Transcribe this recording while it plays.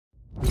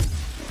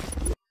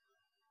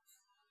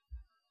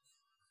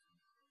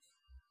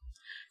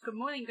Good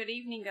morning, good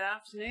evening, good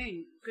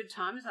afternoon, good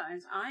time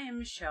zones. I am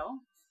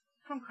Michelle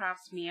from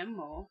Crafty and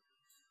More.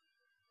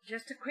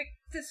 Just a quick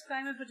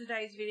disclaimer for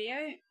today's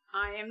video.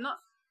 I am not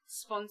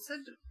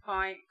sponsored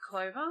by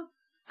Clover.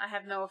 I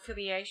have no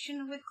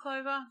affiliation with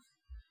Clover.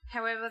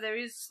 However, there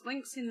is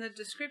links in the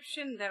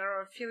description that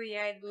are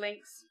affiliated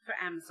links for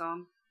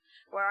Amazon,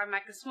 where I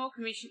make a small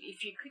commission.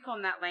 If you click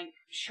on that link,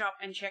 shop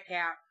and check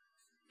out.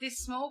 This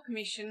small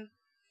commission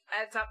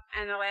adds up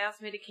and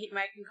allows me to keep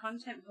making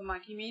content for my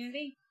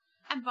community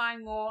and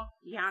buying more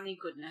yarny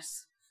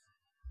goodness.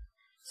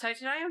 So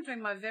today I'm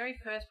doing my very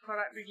first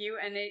product review,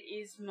 and it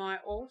is my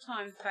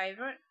all-time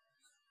favourite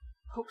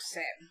hook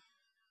set.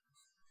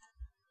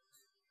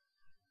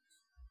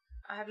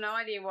 I have no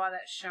idea why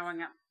that's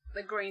showing up.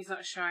 The green's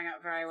not showing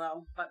up very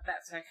well, but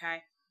that's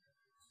okay.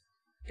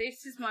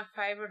 This is my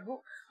favourite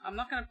hook. I'm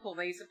not going to pull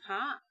these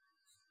apart,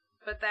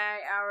 but they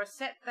are a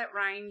set that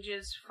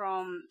ranges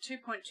from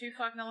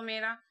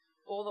 2.25mm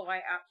all the way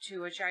up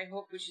to a J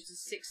hook, which is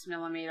a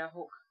 6mm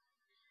hook.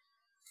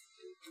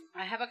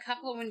 I have a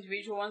couple of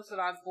individual ones that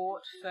I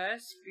bought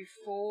first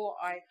before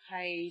I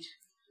paid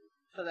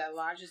for that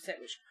larger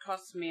set, which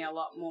cost me a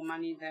lot more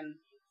money than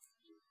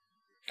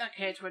I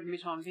care to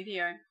admit on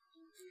video.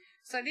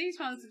 So these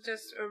ones are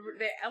just,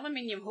 they're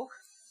aluminium hook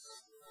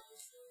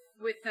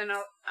with an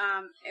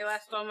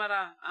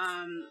elastometer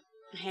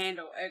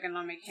handle,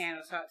 ergonomic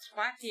handle. So it's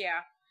flat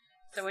here.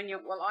 So when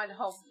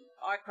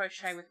I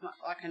crochet with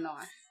like a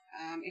knife.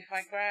 If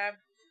I grab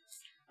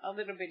a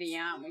little bit of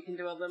yarn, we can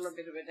do a little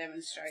bit of a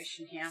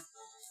demonstration here.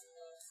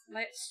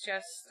 Let's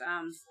just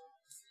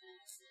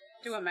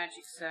do a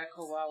magic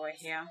circle while we're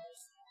here.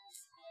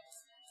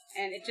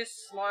 And it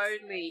just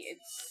slowly,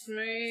 it's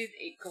smooth,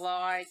 it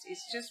glides,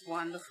 it's just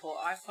wonderful.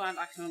 I find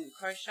I can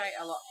crochet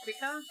a lot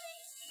quicker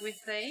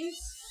with these.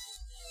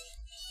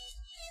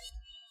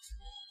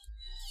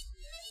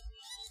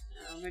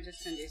 We're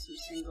just going to do some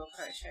single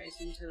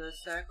crochets into the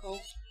circle,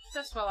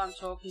 just while I'm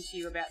talking to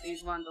you about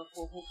these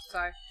wonderful hooks.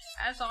 So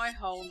as I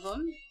hold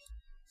them,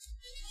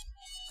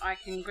 I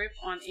can grip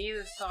on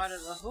either side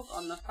of the hook,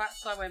 on the flat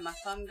side where my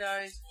thumb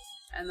goes,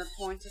 and the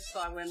pointer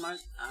side where my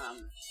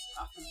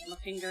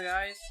finger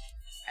goes,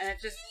 and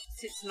it just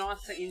sits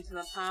nicely into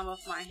the palm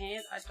of my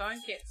hand. I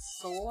don't get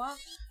sore,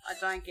 I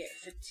don't get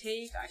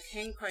fatigued, I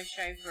can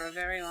crochet for a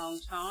very long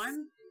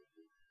time.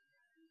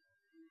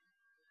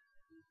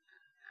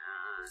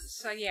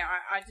 So yeah,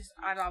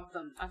 I love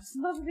them. I just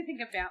love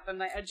everything about them.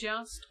 They are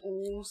just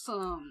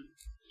awesome.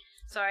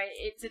 So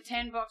it's a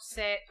 10-box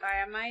set. They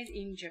are made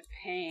in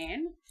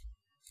Japan.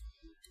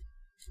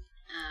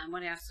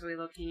 What else are we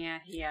looking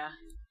at here?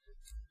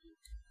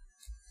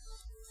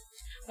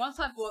 Once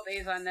I bought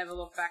these, I never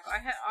looked back.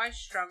 I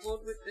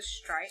struggled with the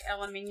straight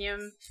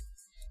aluminium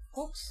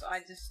hooks.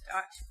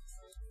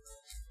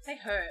 They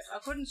hurt. I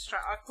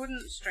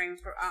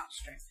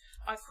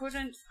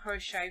couldn't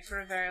crochet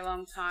for a very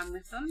long time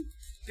with them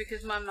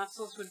because my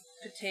muscles would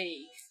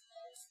fatigue.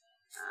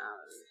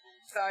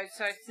 So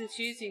since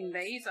using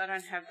these, I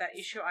don't have that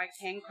issue. I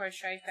can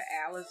crochet for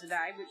hours a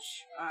day,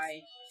 which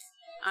I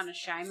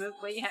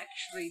unashamedly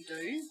actually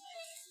do,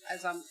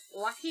 as I'm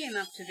lucky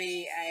enough to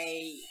be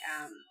a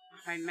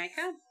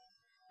homemaker.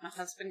 My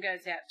husband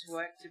goes out to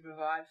work to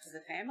provide for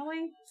the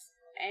family,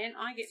 and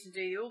I get to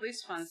do all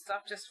this fun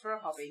stuff just for a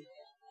hobby.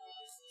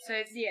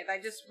 So yeah, they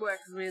just work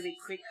really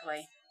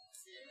quickly.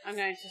 I'm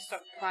going to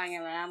stop playing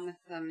around with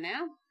them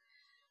now.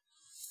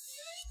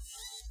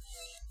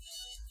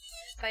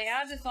 They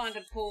are designed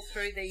to pull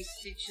through these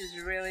stitches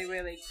really,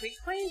 really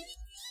quickly,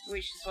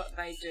 which is what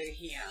they do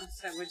here.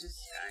 So we're just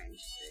going to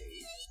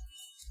do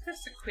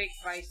just a quick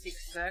basic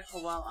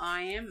circle while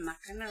I am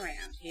mucking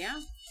around here.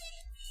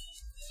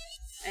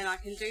 And I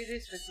can do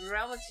this with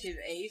relative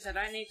ease. I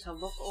don't need to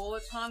look all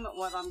the time at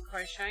what I'm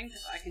crocheting,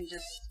 because I can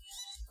just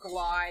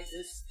glide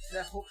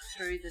the hook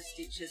through the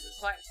stitches.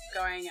 It's like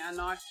going a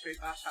knife through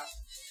butter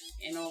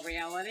in all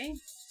reality.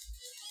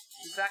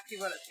 Exactly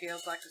what it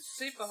feels like, a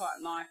super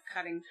hot knife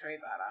cutting through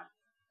butter.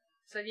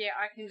 So yeah,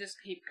 I can just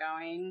keep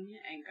going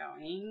and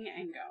going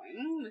and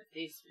going with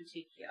this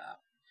particular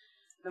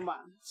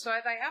one. So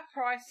they are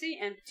pricey,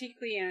 and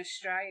particularly in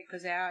Australia,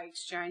 because our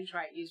exchange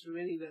rate is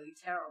really, really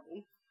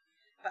terrible.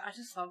 But I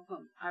just love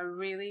them. I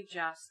really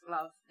just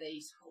love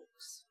these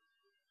hooks.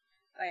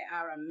 They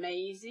are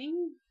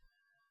amazing.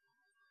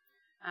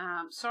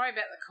 Sorry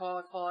about the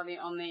color quality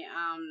on the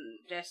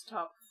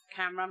desktop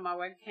camera. My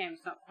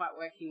webcam's not quite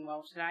working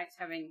well today. It's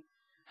having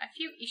a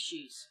few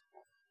issues.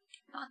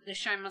 But the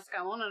show must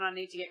go on, and I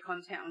need to get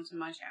content onto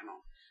my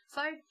channel.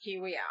 So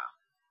here we are.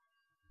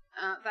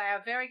 They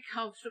are very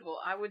comfortable.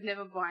 I would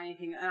never buy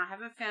anything, and I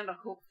haven't found a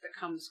hook that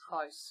comes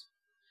close.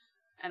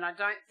 And I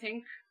don't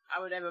think I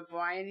would ever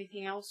buy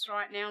anything else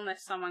right now,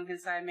 unless someone can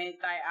say to me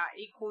they are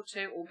equal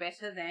to or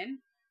better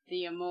than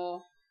the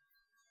more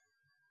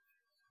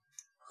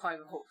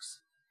Clover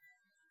hooks.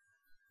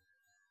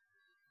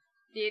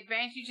 The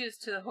advantages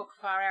to the hook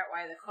far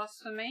outweigh the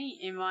cost for me,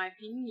 in my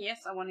opinion.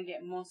 Yes, I want to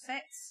get more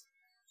sets.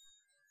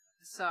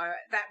 So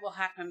that will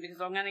happen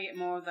because I'm going to get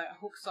more of the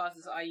hook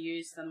sizes I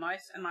use the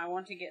most, and I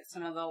want to get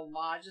some of the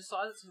larger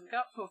sizes. We've got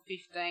up to a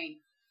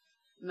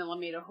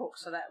 15mm hook,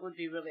 so that would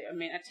be really, I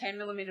mean, a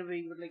 10mm would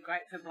be really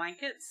great for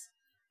blankets.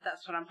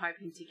 That's what I'm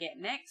hoping to get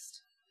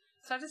next.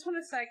 So I just want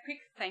to say a quick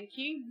thank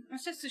you.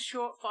 It's just a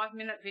short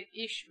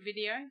 5-minute-ish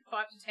video,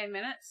 5 to 10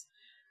 minutes,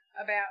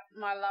 about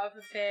my love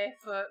affair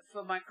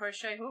for my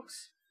crochet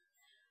hooks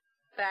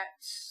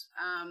that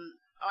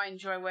I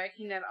enjoy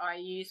working, that I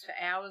use for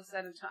hours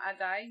at a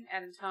day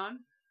at a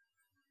time.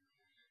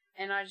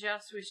 And I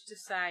just wish to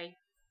say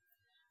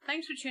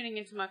thanks for tuning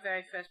into my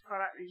very first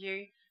product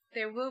review.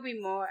 There will be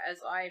more as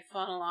I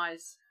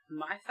finalise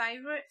my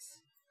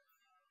favourites.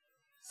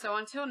 So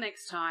until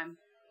next time,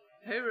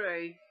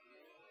 hooroo!